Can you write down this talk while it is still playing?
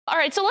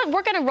right, so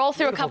we're going to roll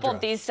through Beautiful a couple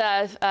dress.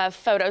 of these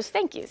photos.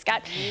 Thank you,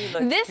 Scott.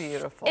 This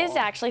beautiful. Is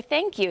actually,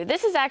 thank you.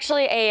 This is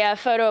actually a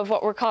photo of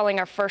what we're calling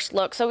our first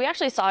look. So we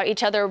actually saw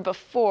each other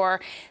before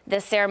the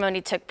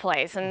ceremony took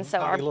place, and so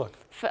How do you look?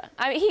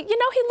 I mean, he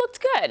looked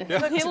good.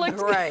 Yeah. He looked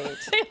great.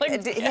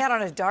 He He had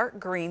on a dark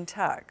green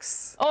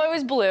tux. Oh, it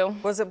was blue.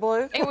 Was it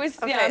blue? It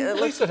was, okay, yeah. At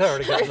least it had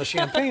already gotten the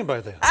champagne by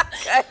then.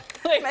 Okay.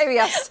 Maybe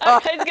I saw.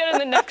 Okay, let's go to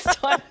the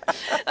next one.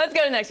 Let's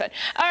go to the next one.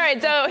 All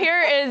right, so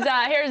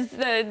here's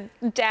the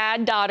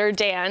dad-daughter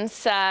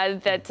dance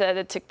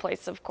that took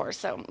place, of course.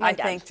 So I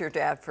thanked your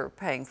dad for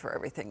paying for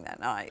everything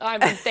that night.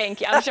 Thank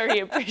you. I'm sure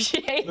he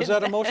appreciated it. Was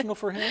that emotional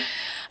for him?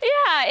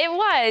 Yeah, it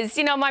was.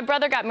 You know, my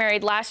brother got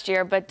married last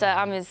year, but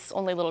I'm his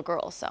only little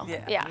girl, so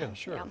yeah.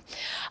 Sure.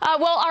 Yeah.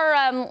 Well,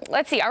 our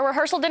let's see, our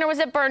rehearsal dinner was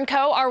at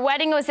Burnco. Our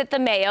wedding was at the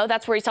Mayo.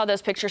 That's where you saw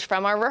those pictures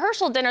from. Our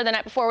rehearsal dinner the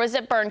night before was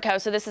at Burnco,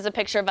 so this is a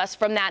picture of us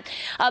from that.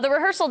 The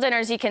rehearsal dinner,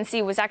 as you can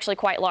see, was actually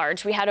quite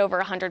large. We had over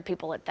 100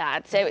 people at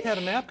that. So he had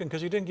a napkin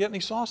because he didn't get any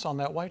sauce on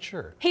that white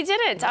shirt. He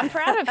didn't. I'm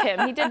proud of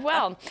him. He did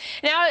well.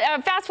 Now,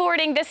 fast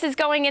forwarding, this is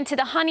going into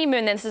the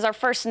honeymoon. This is our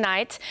first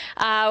night.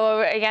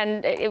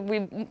 Again,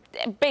 we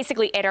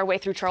basically ate our way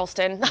through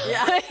Charleston.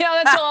 Yeah.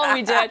 That's all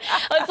we did.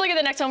 Let's look at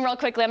the next one real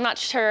quickly. I'm not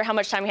sure how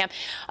much time we have.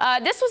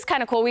 This was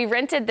kind of cool. We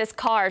rented this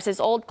car. It's this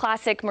old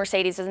classic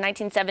Mercedes. It was a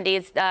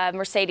 1970s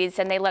Mercedes,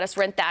 and they let us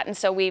rent that. And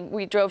so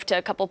we drove to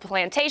a couple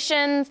plantations.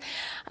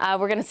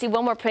 We're going to see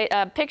one more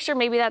picture.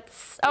 Maybe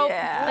that's,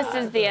 this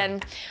is the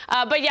end.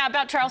 But yeah,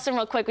 about Charleston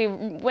real quick. We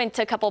went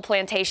to a couple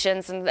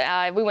plantations,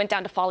 and we went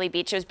down to Folly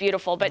Beach. It was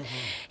beautiful. But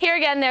here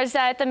again, there's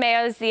at the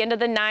Mayo's, the end of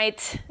the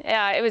night.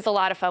 It was a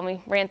lot of fun.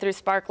 We ran through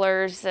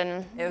sparklers,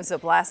 and it was a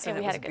blast, and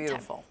we it had was a good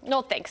beautiful. time.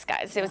 No, thanks,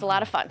 guys. It was a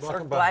lot of fun.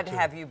 We're glad to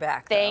have you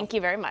back. Thank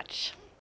you very much.